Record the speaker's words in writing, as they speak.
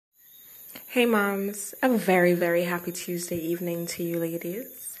Hey moms, a very, very happy Tuesday evening to you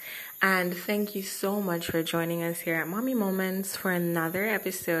ladies. And thank you so much for joining us here at Mommy Moments for another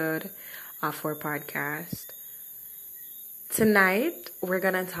episode of our podcast. Tonight, we're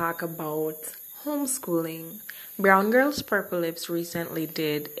going to talk about homeschooling. Brown Girls Purple Lips recently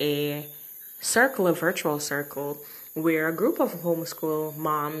did a virtual circle, where a group of homeschool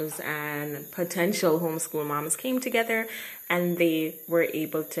moms and potential homeschool moms came together and they were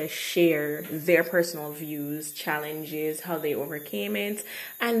able to share their personal views, challenges, how they overcame it,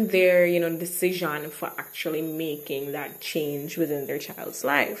 and their, decision for actually making that change within their child's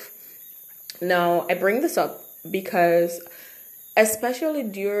life. Now, I bring this up because especially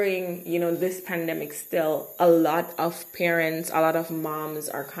during, this pandemic still, a lot of parents, a lot of moms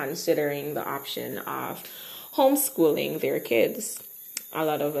are considering the option of homeschooling their kids. A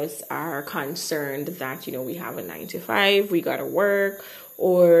lot of us are concerned that, we have a 9 to 5, we got to work,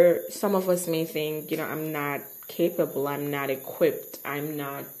 or some of us may think, I'm not capable, I'm not equipped, I'm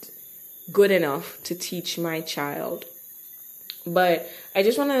not good enough to teach my child. But I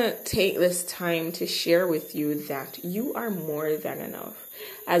just want to take this time to share with you that you are more than enough.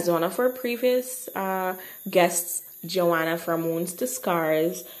 As one of our previous guests, Joanna from Wounds to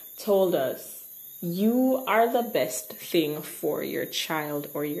Scars, told us, you are the best thing for your child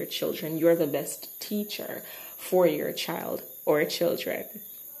or your children. You're the best teacher for your child or children.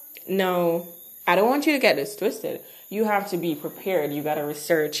 No, I don't want you to get this twisted. You have to be prepared. You got to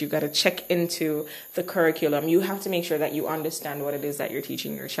research. You got to check into the curriculum. You have to make sure that you understand what it is that you're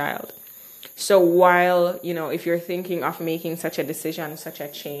teaching your child. So while, if you're thinking of making such a decision, such a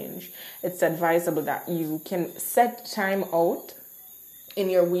change, it's advisable that you can set time out in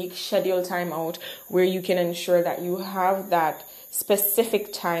your week, schedule time out where you can ensure that you have that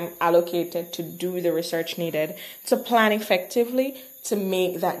specific time allocated to do the research needed to plan effectively, to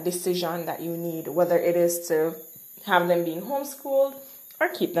make that decision that you need, whether it is to have them being homeschooled or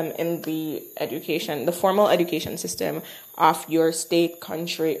keep them in the formal education system of your state,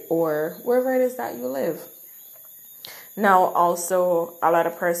 country, or wherever it is that you live. Now, also, a lot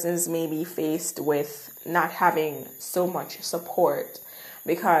of persons may be faced with not having so much support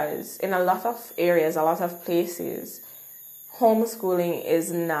because in a lot of areas, a lot of places, homeschooling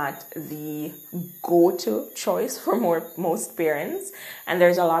is not the go-to choice for most parents, and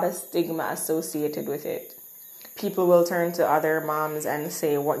there's a lot of stigma associated with it. People will turn to other moms and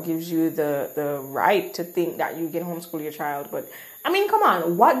say, what gives you the right to think that you can homeschool your child? But come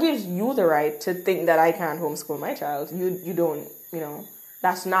on, what gives you the right to think that I can't homeschool my child? You don't,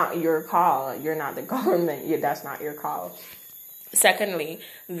 that's not your call. You're not the government. That's not your call. Secondly,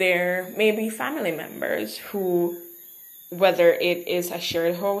 there may be family members who, whether it is a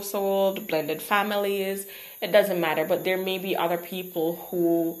shared household, blended families, it doesn't matter. But there may be other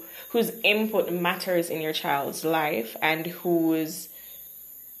people whose input matters in your child's life and whose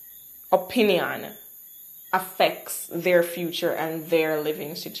opinion affects their future and their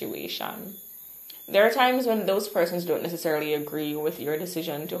living situation. There are times when those persons don't necessarily agree with your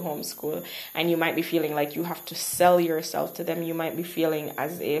decision to homeschool, and you might be feeling like you have to sell yourself to them. You might be feeling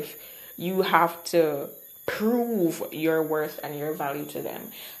as if you have to prove your worth and your value to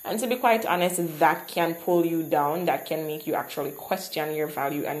them. And to be quite honest, that can pull you down. That can make you actually question your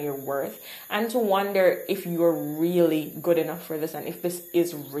value and your worth, and to wonder if you're really good enough for this and if this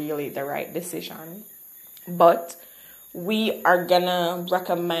is really the right decision. But we are gonna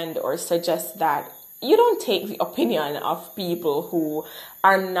recommend or suggest that you don't take the opinion of people who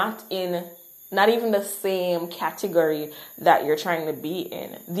are not even the same category that you're trying to be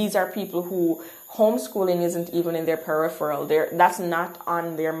in. These are people who homeschooling isn't even in their peripheral. That's not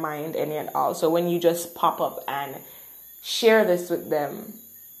on their mind any at all. So when you just pop up and share this with them,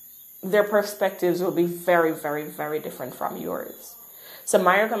 their perspectives will be very, very, very different from yours. So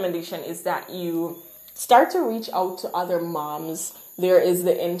my recommendation is that you start to reach out to other moms. There is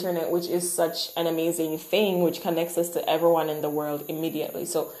the internet, which is such an amazing thing, which connects us to everyone in the world immediately.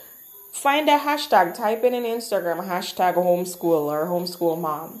 So find a hashtag, type in Instagram, hashtag homeschool or homeschool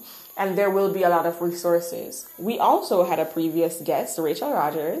mom, and there will be a lot of resources. We also had a previous guest, Rachel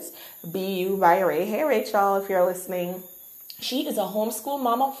Rogers, BU by Ray. Hey, Rachel, if you're listening. She is a homeschool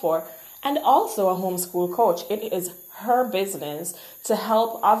mom of 4 and also a homeschool coach. It is her business to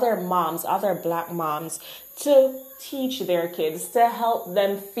help other moms, other Black moms, to teach their kids, to help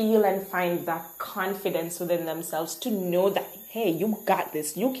them feel and find that confidence within themselves, to know that, hey, you got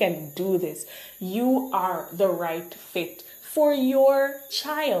this, you can do this, you are the right fit for your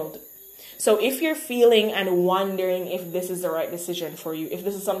child. So if you're feeling and wondering if this is the right decision for you, if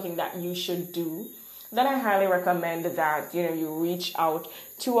this is something that you should do, then I highly recommend that, you reach out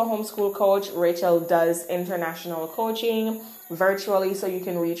to a homeschool coach. Rachel does international coaching virtually, so you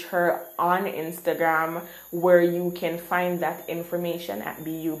can reach her on Instagram, where you can find that information at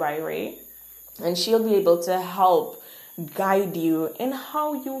BU by Ray. And she'll be able to help guide you in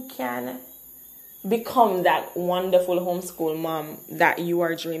how you can become that wonderful homeschool mom that you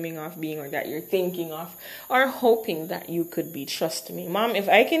are dreaming of being, or that you're thinking of, or hoping that you could be. Trust me, Mom, if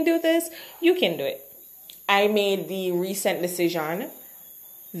I can do this, you can do it. I made the recent decision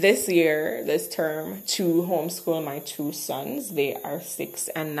this term, to homeschool my two sons. They are 6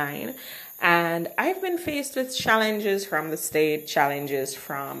 and 9. And I've been faced with challenges from the state, challenges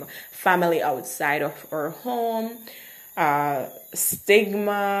from family outside of our home,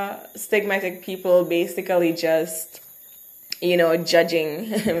 stigmatic people basically just,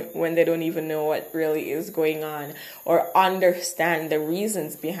 judging when they don't even know what really is going on or understand the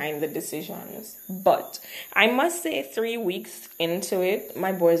reasons behind the decisions. But I must say, 3 weeks into it,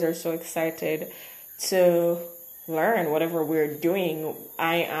 my boys are so excited to learn whatever we're doing.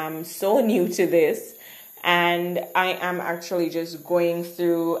 I am so new to this, and I am actually just going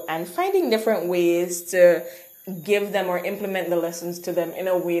through and finding different ways to give them or implement the lessons to them in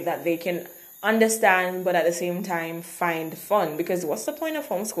a way that they can understand, but at the same time find fun. Because what's the point of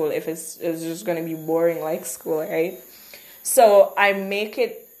homeschool if it's just going to be boring like school, right? So I make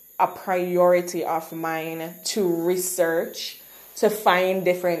it a priority of mine to research, to find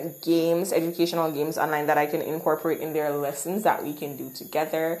different games, educational games online that I can incorporate in their lessons that we can do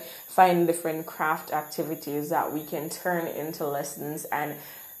together, find different craft activities that we can turn into lessons. And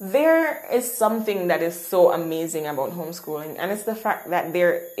there is something that is so amazing about homeschooling, and it's the fact that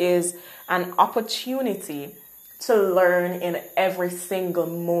there is an opportunity to learn in every single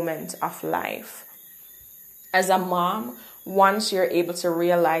moment of life. As a mom, once you're able to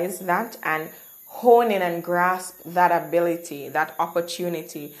realize that and hone in and grasp that ability, that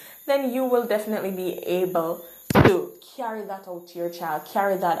opportunity, then you will definitely be able to carry that out to your child,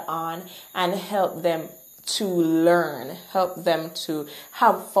 carry that on, and help them to learn, help them to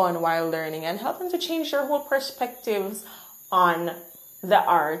have fun while learning, and help them to change their whole perspectives on the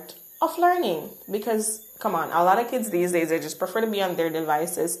art of learning. Because, come on, a lot of kids these days, they just prefer to be on their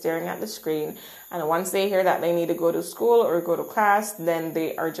devices staring at the screen, and once they hear that they need to go to school or go to class, then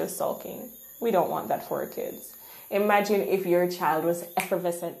they are just sulking. We don't want that for our kids. Imagine if your child was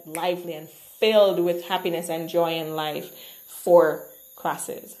effervescent, lively, and filled with happiness and joy in life for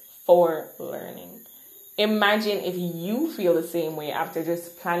classes, for learning. Imagine if you feel the same way after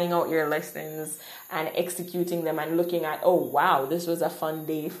just planning out your lessons and executing them and looking at, oh, wow, this was a fun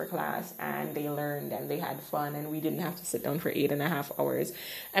day for class, and they learned and they had fun and we didn't have to sit down for 8.5 hours.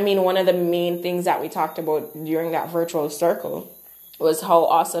 I mean, one of the main things that we talked about during that virtual circle was how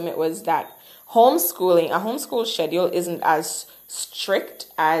awesome it was that a homeschool schedule isn't as strict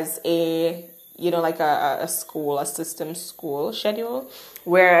as a system school schedule.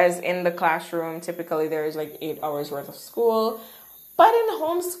 Whereas in the classroom, typically there is 8 hours worth of school. But in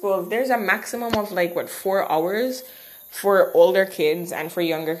homeschool, there's a maximum of 4 hours for older kids, and for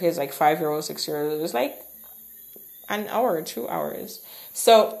younger kids, 5-year-olds, 6-year-olds, an hour or 2 hours.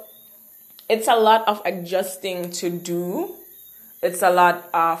 So it's a lot of adjusting to do. It's a lot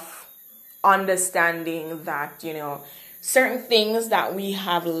of understanding that, certain things that we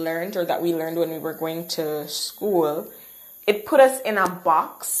have learned or that we learned when we were going to school, it put us in a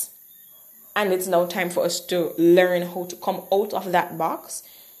box, and it's now time for us to learn how to come out of that box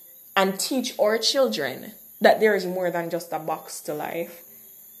and teach our children that there is more than just a box to life.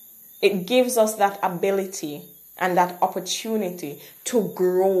 It gives us that ability and that opportunity to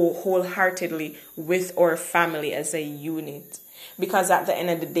grow wholeheartedly with our family as a unit. Because at the end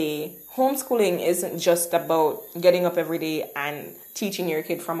of the day, homeschooling isn't just about getting up every day and teaching your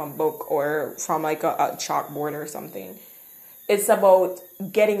kid from a book or from a chalkboard or something. It's about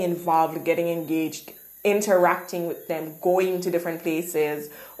getting involved, getting engaged, interacting with them, going to different places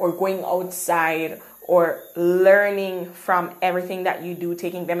or going outside or learning from everything that you do,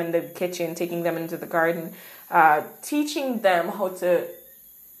 taking them in the kitchen, taking them into the garden, teaching them how to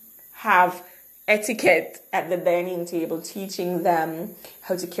have etiquette at the dining table, teaching them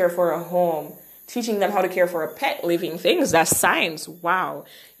how to care for a home, teaching them how to care for a pet, living things. That's science. Wow.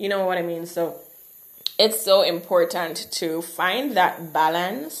 You know what I mean? So it's so important to find that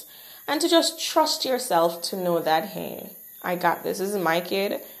balance and to just trust yourself to know that, hey, I got this. This is my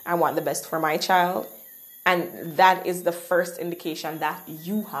kid. I want the best for my child. And that is the first indication that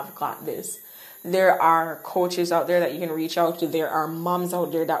you have got this. There are coaches out there that you can reach out to. There are moms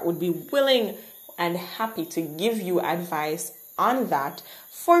out there that would be willing and happy to give you advice on that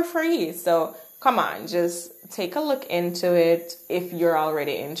for free. So come on, just take a look into it if you're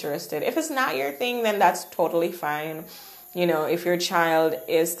already interested. If it's not your thing, then that's totally fine. If your child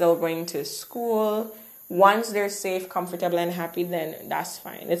is still going to school, once they're safe, comfortable, and happy, then that's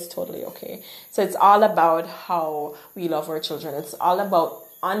fine. It's totally okay. So it's all about how we love our children. It's all about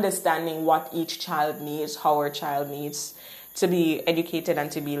understanding what each child needs, how our child needs to be educated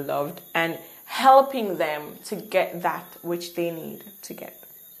and to be loved, and helping them to get that which they need to get.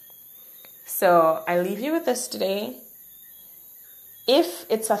 So I leave you with this today. If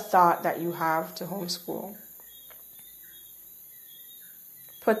it's a thought that you have to homeschool,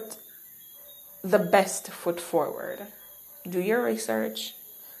 put the best foot forward. Do your research.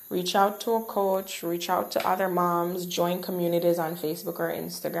 Reach out to a coach. Reach out to other moms. Join communities on Facebook or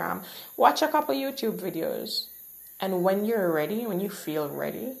Instagram. Watch a couple YouTube videos. And when you're ready, when you feel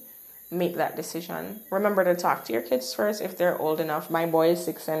ready, make that decision. Remember to talk to your kids first if they're old enough. My boy is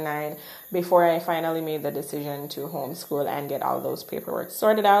 6 and 9. Before I finally made the decision to homeschool and get all those paperwork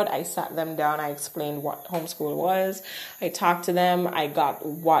sorted out, I sat them down. I explained what homeschool was. I talked to them. I got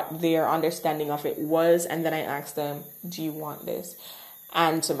what their understanding of it was. And then I asked them, do you want this?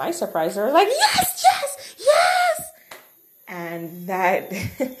 And to my surprise, they were like, yes, yes, yes. And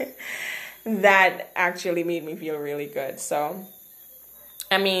that actually made me feel really good. So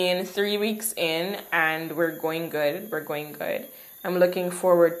 3 weeks in and we're going good. I'm looking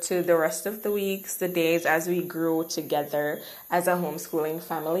forward to the rest of the weeks, the days as we grow together as a homeschooling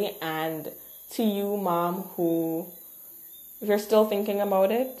family. And to you, mom, who, if you're still thinking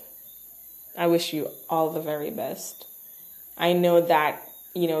about it, I wish you all the very best. I know that,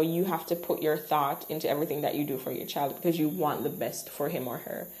 you have to put your thought into everything that you do for your child because you want the best for him or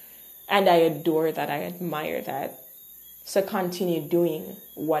her. And I adore that. I admire that. So continue doing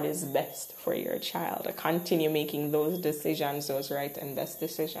what is best for your child. Continue making those decisions, those right and best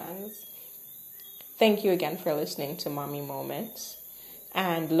decisions. Thank you again for listening to Mommy Moments.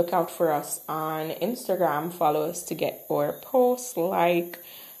 And look out for us on Instagram. Follow us to get our posts, like,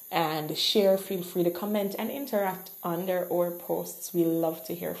 and share. Feel free to comment and interact under our posts. We love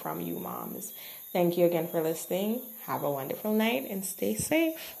to hear from you, moms. Thank you again for listening. Have a wonderful night and stay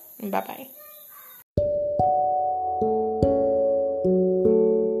safe. Bye-bye.